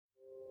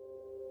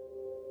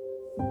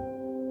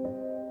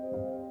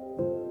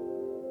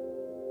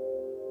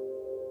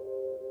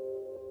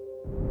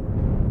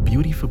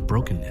beauty for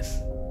brokenness,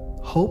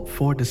 hope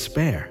for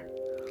despair.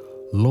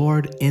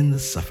 Lord, in the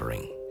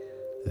suffering,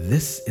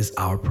 this is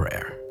our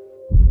prayer.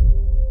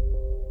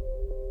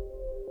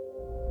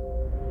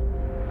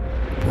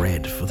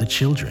 Bread for the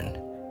children,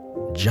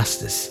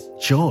 justice,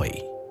 joy,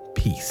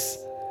 peace,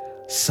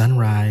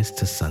 sunrise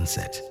to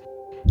sunset,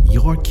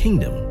 your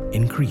kingdom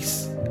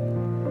increase.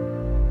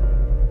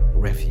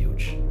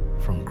 Refuge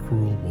from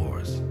cruel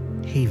wars,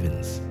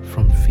 havens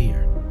from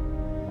fear,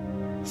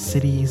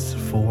 cities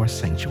for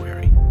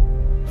sanctuary,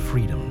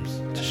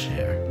 freedoms to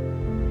share.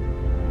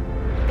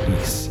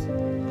 Peace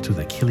to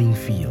the killing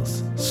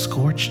fields,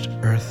 scorched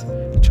earth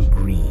to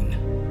green.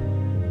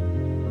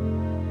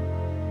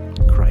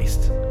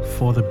 Christ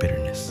for the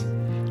bitterness,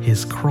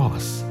 his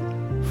cross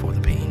for the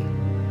pain.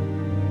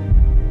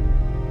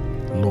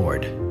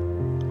 Lord,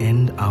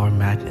 end our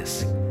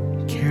madness,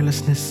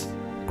 carelessness,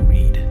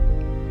 greed.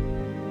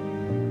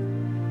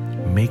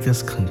 Make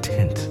us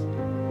content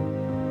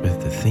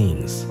with the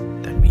things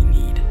that we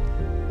need.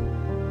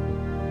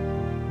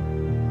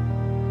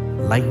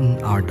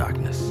 Lighten our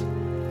darkness,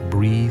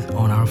 breathe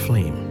on our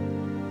flame,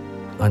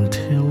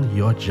 until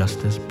your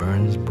justice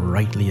burns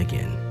brightly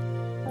again.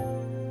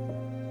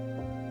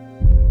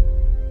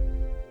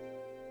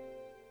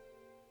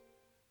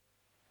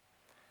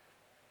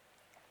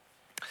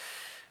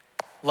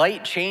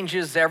 Light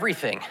changes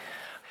everything.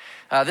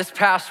 This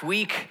past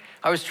week,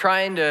 I was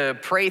trying to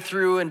pray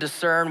through and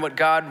discern what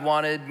God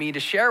wanted me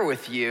to share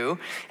with you.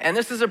 And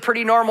this is a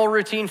pretty normal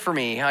routine for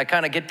me. I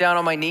kind of get down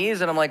on my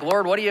knees and I'm like,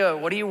 Lord, what do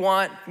you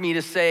want me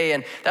to say?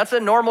 And that's a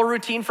normal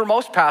routine for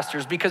most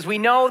pastors, because we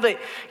know that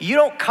you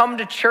don't come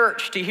to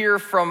church to hear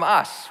from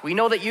us. We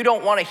know that you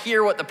don't want to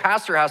hear what the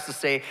pastor has to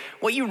say.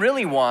 What you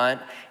really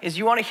want is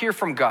you want to hear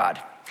from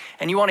God.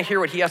 And you want to hear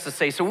what he has to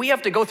say. So we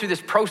have to go through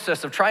this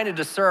process of trying to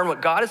discern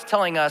what God is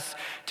telling us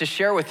to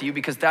share with you,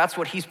 because that's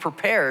what he's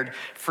prepared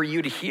for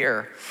you to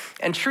hear.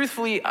 And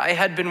truthfully, I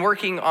had been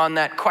working on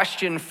that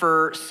question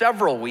for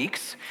several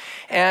weeks.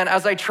 And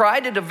as I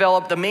tried to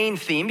develop the main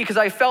theme, because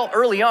I felt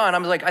early on, I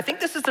was like, I think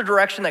this is the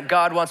direction that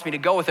God wants me to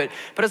go with it.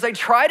 But as I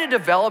tried to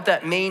develop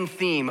that main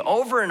theme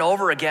over and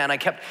over again, I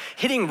kept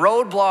hitting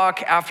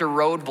roadblock after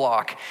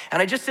roadblock.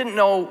 And I just didn't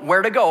know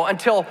where to go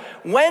until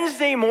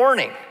Wednesday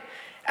morning.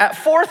 At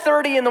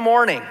 4:30 in the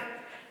morning,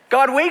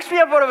 God wakes me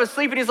up out of a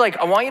sleep and he's like,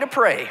 I want you to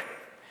pray.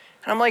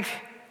 And I'm like,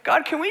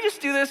 God, can we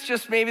just do this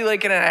just maybe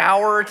like in an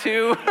hour or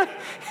two?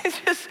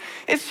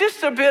 It's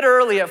just a bit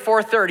early at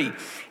 4:30.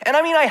 And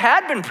I mean, I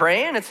had been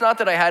praying. It's not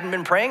that I hadn't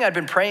been praying. I'd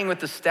been praying with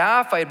the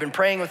staff. I had been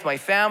praying with my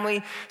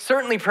family,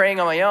 certainly praying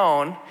on my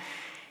own.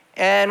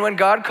 And when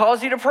God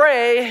calls you to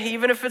pray,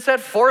 even if it's at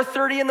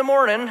 4:30 in the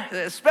morning,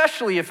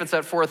 especially if it's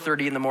at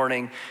 4:30 in the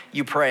morning,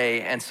 you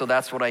pray. And so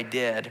that's what I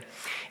did.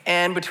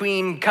 And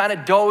between kind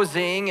of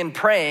dozing and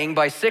praying,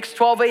 by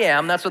 6:12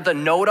 a.m., that's what the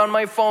note on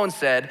my phone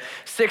said,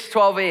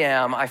 6:12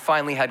 a.m., I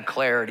finally had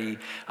clarity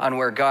on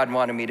where God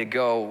wanted me to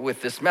go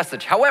with this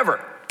message.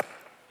 However,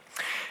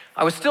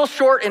 I was still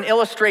short in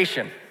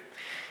illustration.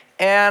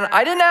 And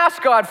I didn't ask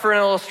God for an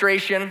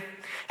illustration.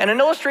 And an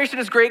illustration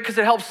is great because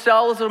it helps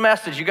sell the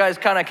message. You guys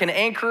kind of can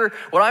anchor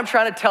what I'm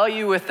trying to tell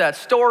you with that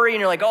story, and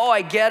you're like, oh,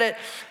 I get it.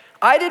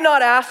 I did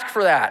not ask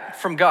for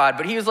that from God,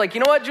 but he was like, you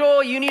know what,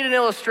 Joel, you need an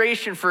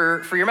illustration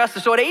for your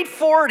message. So at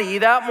 8:40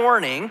 that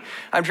morning,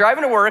 I'm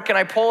driving to work and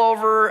I pull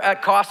over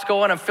at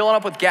Costco and I'm filling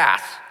up with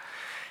gas.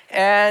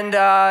 And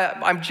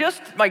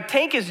my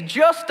tank is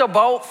just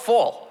about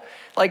full.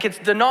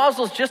 Like the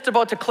nozzle's just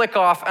about to click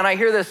off, and I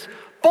hear this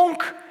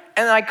bonk,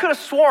 and I could have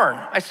sworn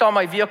I saw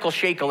my vehicle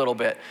shake a little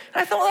bit.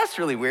 And I thought, well, that's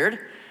really weird.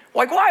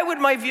 Like, why would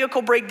my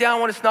vehicle break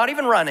down when it's not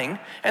even running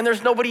and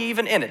there's nobody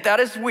even in it? That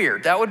is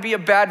weird. That would be a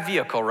bad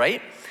vehicle,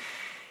 right?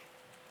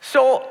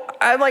 So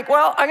I'm like,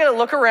 well, I'm gonna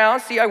look around,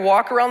 see, I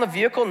walk around the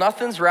vehicle,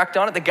 nothing's wrecked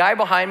on it. The guy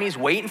behind me is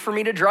waiting for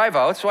me to drive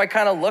out. So I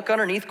kind of look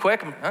underneath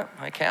quick.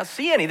 I can't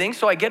see anything.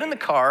 So I get in the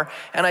car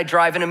and I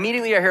drive, and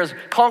immediately I hear this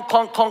clunk,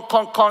 clunk, clunk,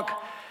 clunk, clunk.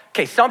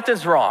 Okay,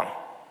 something's wrong.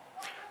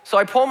 So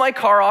I pull my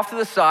car off to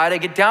the side, I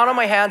get down on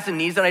my hands and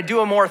knees, and I do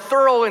a more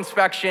thorough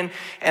inspection.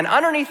 And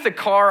underneath the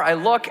car, I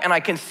look and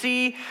I can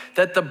see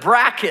that the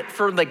bracket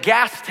for the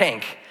gas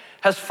tank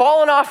has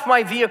fallen off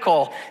my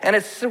vehicle, and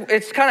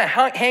it's kind of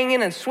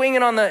hanging and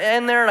swinging on the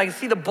end there, and I can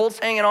see the bolts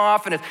hanging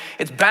off, and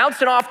it's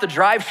bouncing off the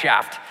drive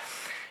shaft.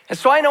 And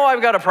so I know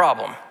I've got a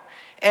problem.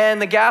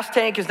 And the gas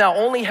tank is now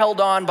only held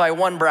on by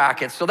one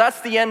bracket. So that's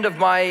the end of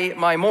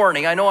my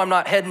morning. I know I'm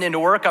not heading into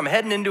work. I'm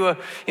heading into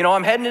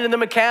the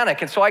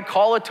mechanic. And so I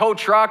call a tow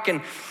truck, and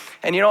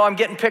I'm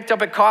getting picked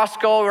up at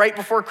Costco right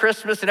before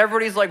Christmas, and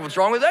everybody's like, what's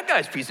wrong with that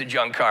guy's piece of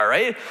junk car,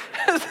 right?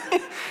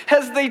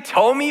 As they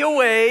tow me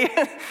away.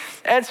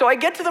 And so I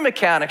get to the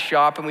mechanic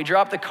shop, and we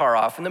drop the car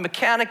off, and the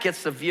mechanic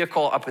gets the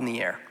vehicle up in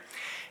the air.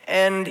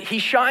 And he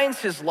shines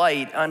his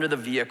light under the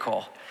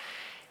vehicle.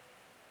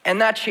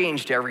 And that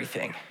changed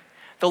everything.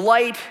 The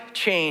light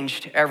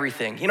changed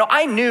everything.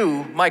 I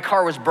knew my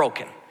car was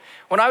broken.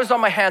 When I was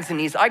on my hands and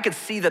knees, I could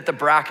see that the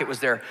bracket was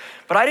there,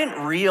 but I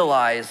didn't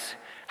realize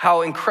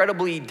how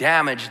incredibly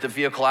damaged the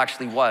vehicle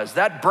actually was.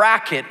 That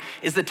bracket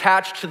is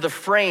attached to the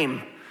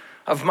frame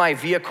of my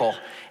vehicle.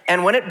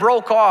 And when it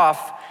broke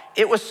off,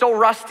 it was so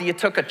rusty, it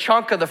took a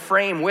chunk of the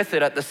frame with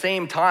it at the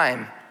same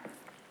time.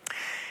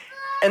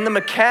 And the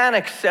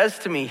mechanic says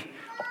to me,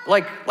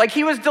 like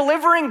he was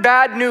delivering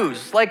bad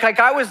news, like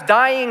I was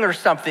dying or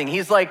something.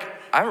 He's like,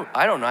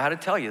 I don't know how to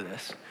tell you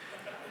this.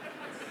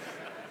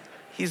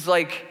 He's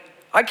like,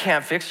 I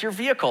can't fix your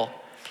vehicle.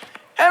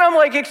 And I'm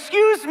like,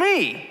 excuse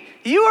me,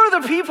 you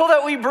are the people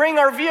that we bring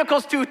our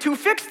vehicles to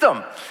fix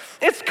them.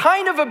 It's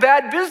kind of a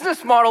bad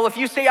business model if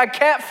you say, I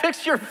can't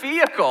fix your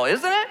vehicle,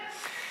 isn't it?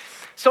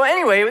 So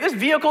anyway, this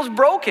vehicle's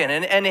broken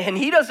and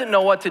he doesn't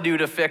know what to do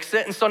to fix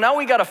it. And so now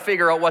we got to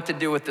figure out what to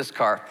do with this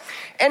car.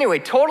 Anyway,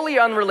 totally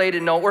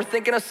unrelated note, we're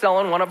thinking of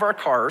selling one of our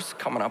cars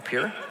coming up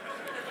here.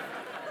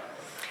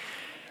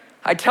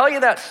 I tell you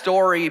that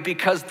story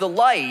because the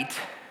light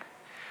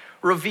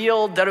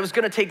revealed that it was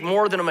going to take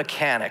more than a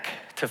mechanic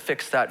to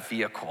fix that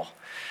vehicle.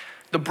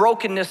 The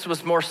brokenness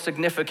was more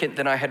significant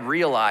than I had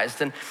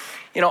realized. And,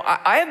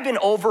 I have been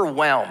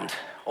overwhelmed.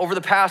 Over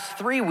the past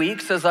 3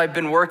 weeks as I've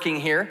been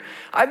working here,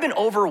 I've been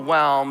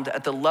overwhelmed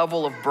at the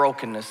level of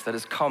brokenness that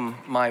has come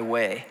my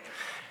way.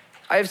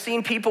 I have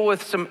seen people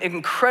with some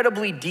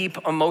incredibly deep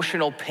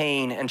emotional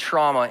pain and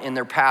trauma in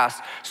their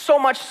past, so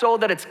much so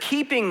that it's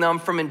keeping them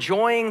from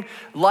enjoying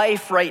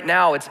life right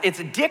now. It's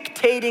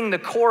dictating the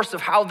course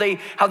of how they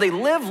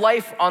live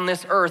life on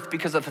this earth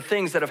because of the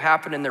things that have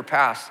happened in their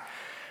past.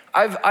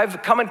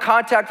 I've come in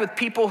contact with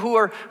people who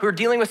are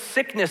dealing with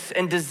sickness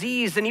and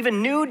disease and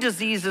even new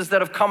diseases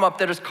that have come up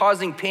that is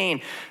causing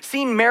pain.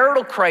 Seen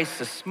marital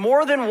crisis,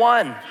 more than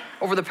one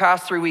over the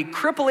past 3 weeks.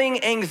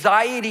 Crippling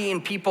anxiety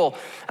in people.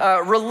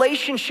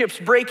 Relationships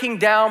breaking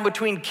down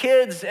between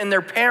kids and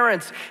their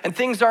parents and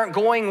things aren't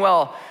going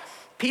well.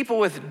 People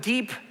with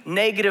deep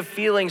negative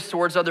feelings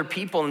towards other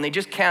people and they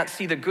just can't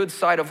see the good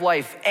side of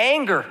life.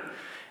 Anger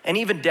and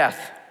even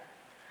death.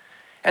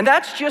 And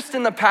that's just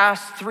in the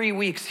past 3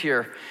 weeks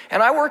here.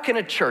 And I work in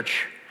a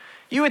church.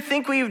 You would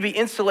think we would be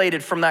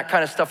insulated from that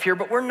kind of stuff here,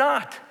 but we're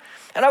not.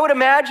 And I would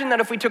imagine that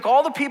if we took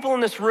all the people in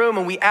this room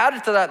and we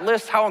added to that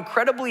list how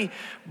incredibly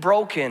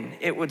broken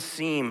it would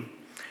seem.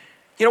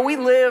 We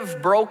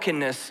live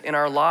brokenness in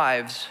our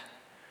lives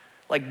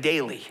like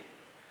daily.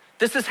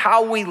 This is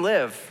how we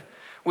live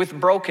with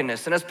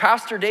brokenness. And as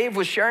Pastor Dave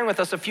was sharing with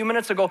us a few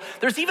minutes ago,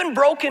 there's even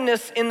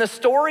brokenness in the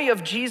story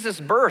of Jesus'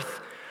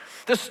 birth.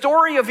 The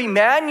story of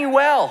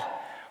Emmanuel,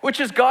 which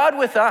is God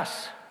with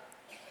us.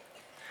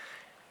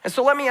 And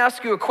so let me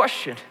ask you a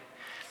question.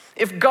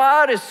 If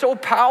God is so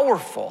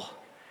powerful,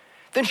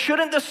 then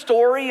shouldn't the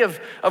story of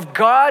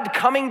God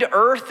coming to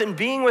earth and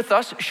being with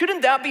us,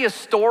 shouldn't that be a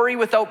story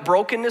without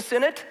brokenness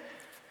in it?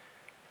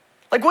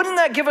 Like, wouldn't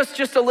that give us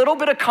just a little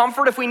bit of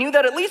comfort if we knew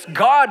that at least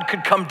God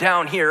could come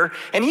down here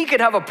and he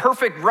could have a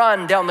perfect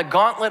run down the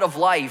gauntlet of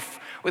life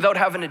without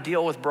having to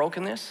deal with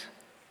brokenness?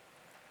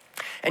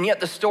 And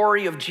yet the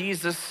story of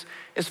Jesus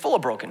is full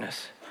of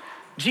brokenness.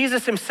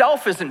 Jesus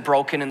himself isn't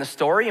broken in the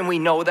story, and we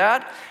know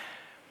that.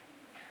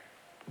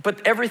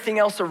 But everything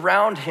else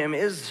around him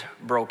is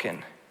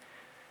broken.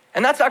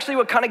 And that's actually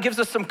what kind of gives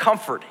us some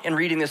comfort in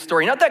reading this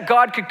story. Not that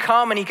God could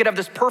come and he could have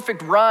this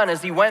perfect run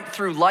as he went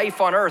through life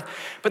on earth,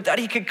 but that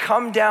he could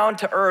come down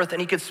to earth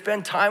and he could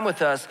spend time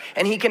with us,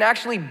 and he can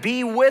actually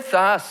be with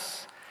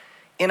us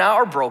in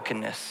our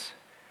brokenness.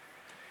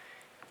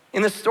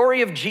 In the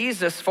story of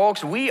Jesus,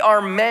 folks, we are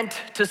meant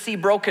to see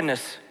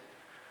brokenness.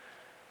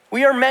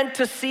 We are meant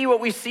to see what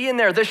we see in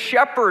there. The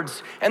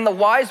shepherds and the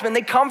wise men,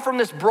 they come from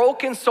this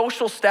broken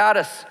social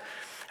status.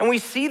 And we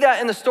see that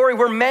in the story.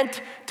 We're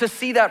meant to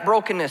see that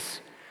brokenness.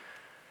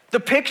 The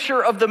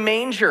picture of the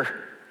manger,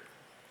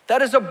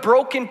 that is a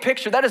broken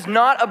picture. That is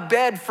not a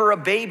bed for a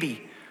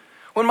baby.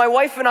 When my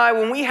wife and I,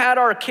 when we had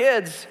our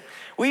kids,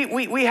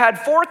 we had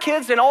 4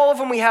 kids, and all of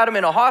them, we had them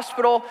in a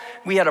hospital.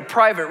 We had a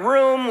private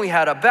room, we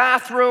had a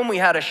bathroom, we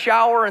had a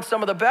shower, and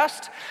some of the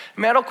best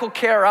medical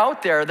care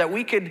out there that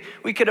we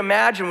could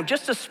imagine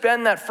just to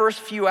spend that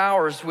first few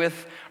hours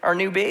with our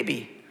new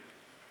baby.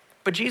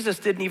 But Jesus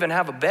didn't even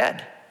have a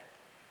bed.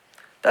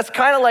 That's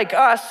kind of like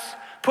us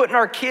putting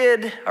our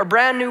kid, our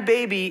brand new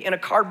baby, in a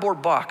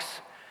cardboard box.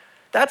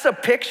 That's a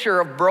picture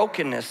of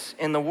brokenness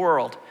in the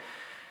world.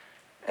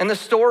 And the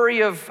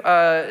story of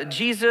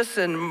Jesus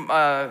and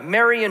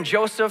Mary and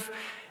Joseph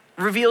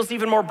reveals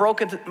even more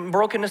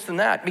brokenness than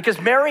that. Because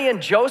Mary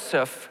and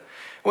Joseph,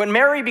 when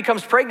Mary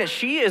becomes pregnant,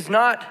 she is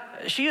not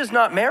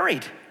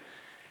married.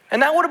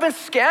 And that would have been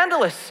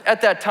scandalous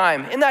at that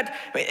time. In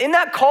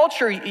that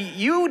culture,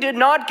 you did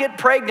not get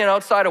pregnant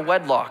outside of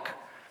wedlock.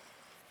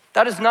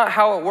 That is not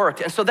how it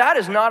worked. And so that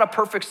is not a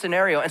perfect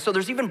scenario. And so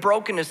there's even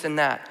brokenness in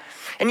that.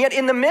 And yet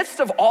in the midst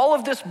of all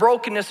of this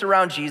brokenness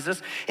around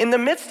Jesus, in the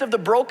midst of the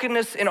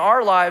brokenness in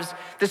our lives,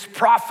 this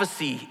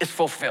prophecy is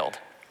fulfilled.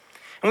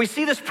 And we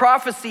see this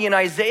prophecy in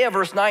Isaiah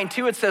verse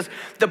 9:2. It says,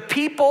 "The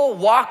people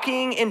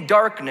walking in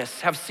darkness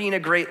have seen a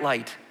great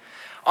light.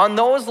 On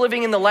those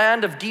living in the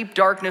land of deep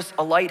darkness,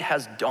 a light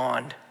has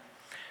dawned."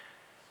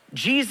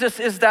 Jesus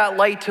is that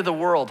light to the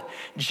world.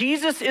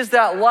 Jesus is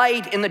that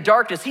light in the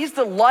darkness. He's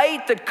the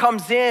light that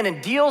comes in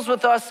and deals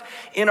with us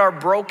in our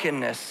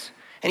brokenness.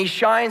 and he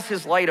shines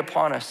his light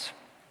upon us.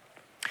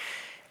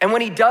 And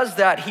when he does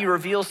that, he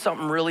reveals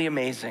something really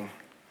amazing.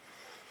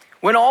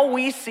 When all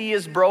we see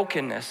is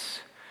brokenness,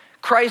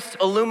 Christ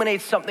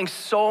illuminates something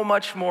so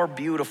much more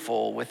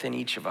beautiful within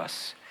each of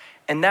us.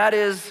 And that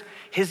is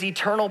his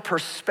eternal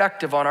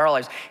perspective on our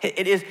lives.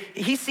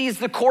 He sees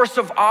the course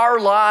of our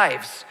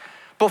lives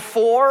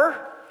before,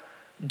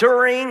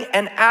 during,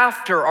 and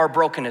after our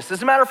brokenness.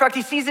 As a matter of fact,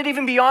 he sees it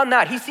even beyond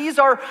that. He sees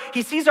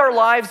our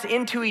lives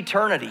into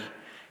eternity.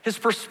 His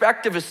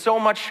perspective is so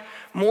much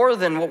more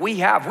than what we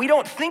have. We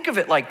don't think of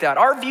it like that.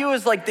 Our view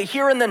is like the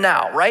here and the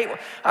now, right?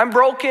 I'm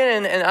broken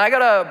and I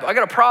got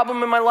a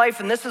problem in my life,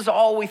 and this is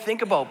all we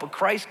think about. But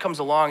Christ comes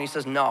along and he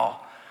says, no,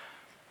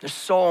 there's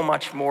so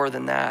much more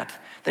than that,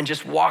 than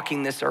just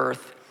walking this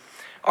earth.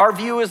 Our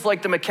view is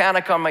like the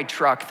mechanic on my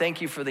truck.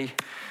 Thank you for the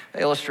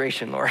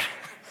illustration, Lord.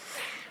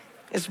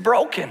 It's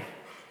broken,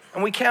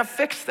 and we can't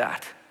fix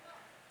that,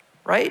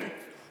 right?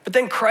 But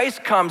then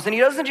Christ comes, and he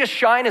doesn't just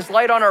shine his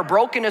light on our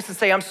brokenness and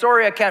say, I'm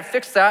sorry, I can't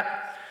fix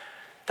that.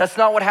 That's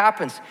not what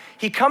happens.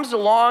 He comes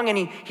along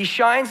and he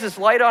shines his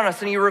light on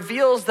us, and he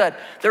reveals that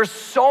there's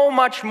so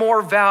much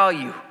more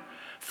value,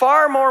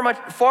 far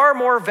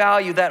more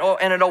value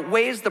and it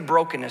outweighs the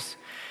brokenness.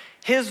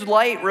 His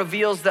light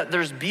reveals that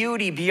there's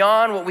beauty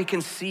beyond what we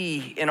can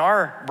see in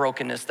our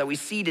brokenness, that we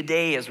see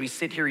today as we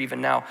sit here even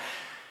now.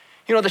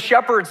 You know, the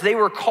shepherds, they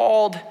were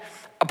called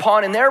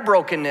upon in their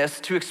brokenness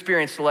to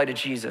experience the light of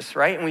Jesus,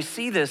 right? And we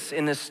see this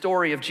in this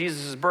story of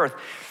Jesus' birth.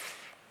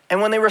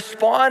 And when they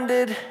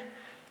responded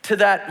to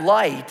that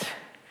light,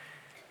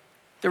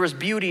 there was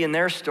beauty in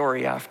their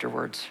story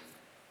afterwards.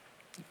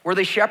 Were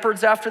they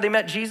shepherds after they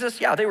met Jesus?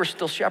 Yeah, they were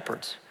still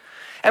shepherds.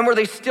 And were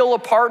they still a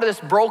part of this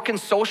broken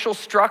social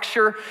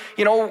structure,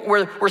 you know,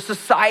 where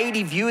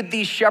society viewed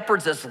these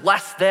shepherds as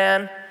less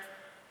than?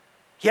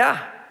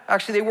 Yeah,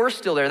 actually they were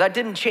still there. That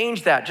didn't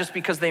change that just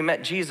because they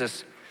met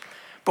Jesus.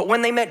 But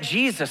when they met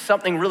Jesus,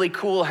 something really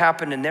cool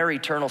happened in their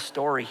eternal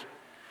story.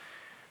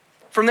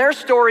 From their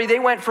story, they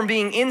went from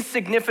being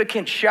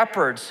insignificant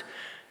shepherds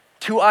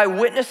to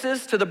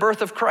eyewitnesses to the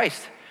birth of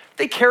Christ.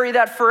 They carry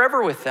that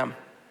forever with them.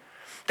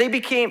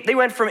 They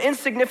went from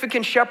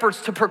insignificant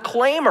shepherds to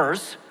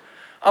proclaimers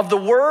of the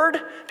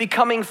word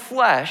becoming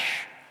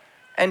flesh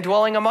and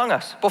dwelling among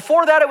us.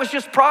 Before that, it was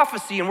just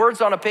prophecy and words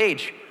on a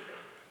page.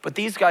 But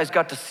these guys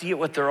got to see it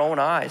with their own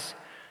eyes.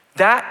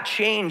 That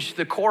changed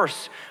the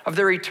course of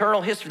their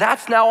eternal history.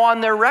 That's now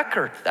on their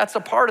record. That's a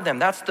part of them.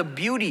 That's the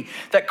beauty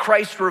that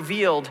Christ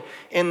revealed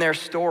in their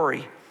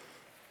story.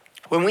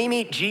 When we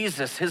meet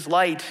Jesus, his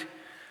light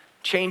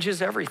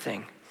changes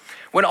everything.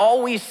 When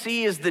all we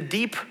see is the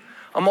deep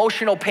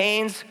emotional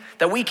pains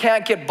that we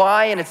can't get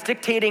by, and it's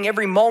dictating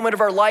every moment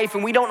of our life,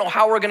 and we don't know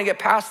how we're going to get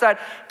past that,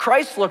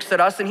 Christ looks at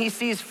us and he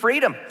sees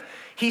freedom.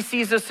 He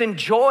sees us in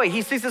joy.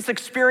 He sees us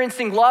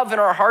experiencing love in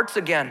our hearts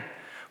again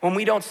when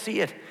we don't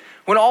see it.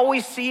 When all we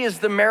see is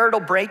the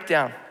marital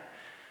breakdown,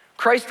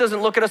 Christ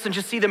doesn't look at us and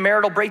just see the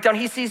marital breakdown.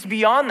 He sees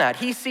beyond that.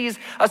 He sees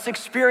us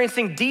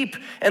experiencing deep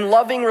and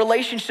loving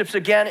relationships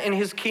again in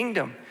his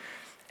kingdom.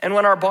 And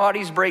when our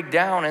bodies break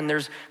down and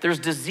there's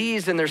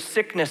disease and there's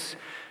sickness,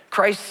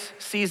 Christ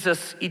sees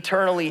us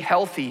eternally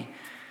healthy,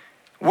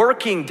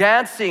 working,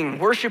 dancing,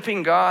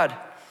 worshiping God.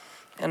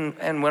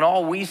 And when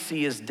all we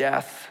see is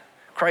death,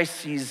 Christ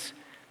sees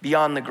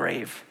beyond the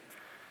grave.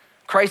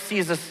 Christ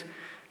sees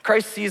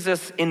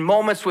us in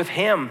moments with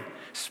him,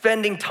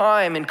 spending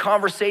time in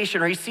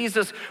conversation, or he sees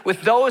us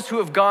with those who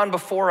have gone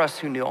before us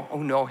who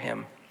know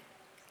him.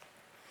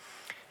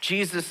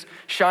 Jesus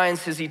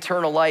shines his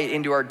eternal light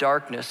into our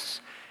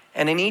darkness,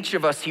 and in each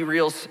of us, he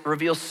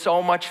reveals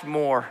so much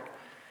more.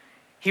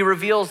 He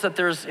reveals that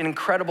there's an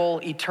incredible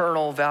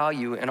eternal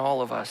value in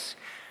all of us.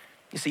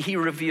 You see, he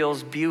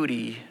reveals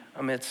beauty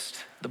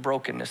amidst the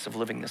brokenness of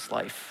living this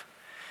life.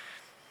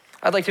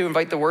 I'd like to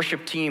invite the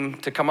worship team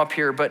to come up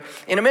here, but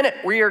in a minute,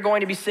 we are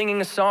going to be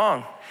singing a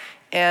song.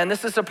 And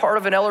this is a part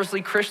of an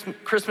Ellerslie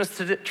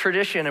Christmas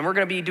tradition, and we're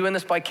going to be doing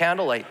this by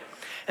candlelight.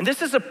 And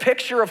this is a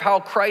picture of how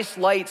Christ's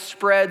light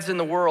spreads in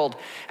the world.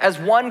 As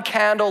one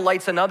candle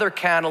lights another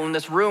candle, and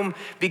this room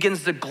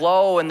begins to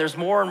glow, and there's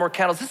more and more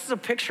candles. This is a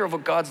picture of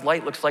what God's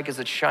light looks like as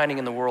it's shining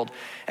in the world.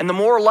 And the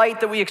more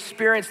light that we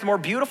experience, the more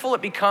beautiful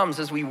it becomes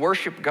as we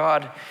worship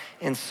God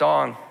in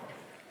song.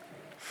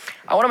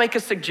 I want to make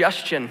a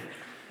suggestion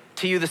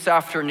to you this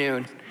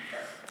afternoon.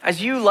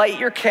 As you light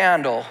your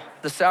candle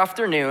this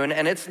afternoon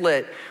and it's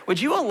lit, would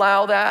you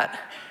allow that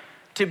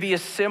to be a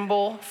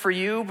symbol for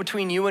you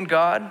between you and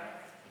God?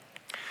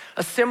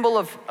 A symbol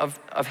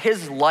of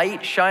his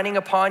light shining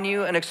upon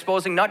you and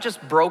exposing not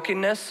just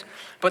brokenness,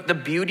 but the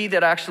beauty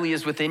that actually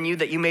is within you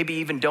that you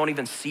maybe don't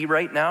even see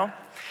right now.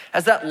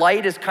 As that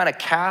light is kind of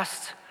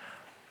cast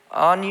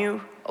on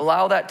you,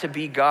 allow that to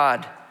be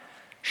God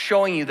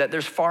showing you that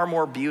there's far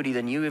more beauty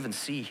than you even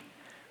see.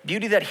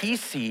 Beauty that he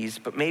sees,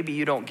 but maybe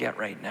you don't get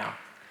right now.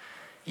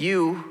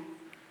 You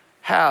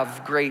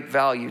have great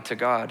value to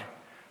God,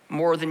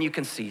 more than you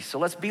can see. So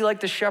let's be like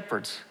the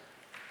shepherds.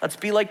 Let's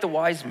be like the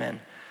wise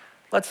men.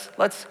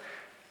 Let's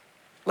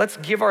Let's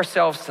give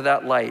ourselves to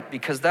that light,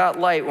 because that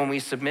light, when we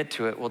submit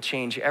to it, will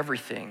change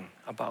everything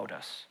about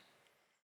us.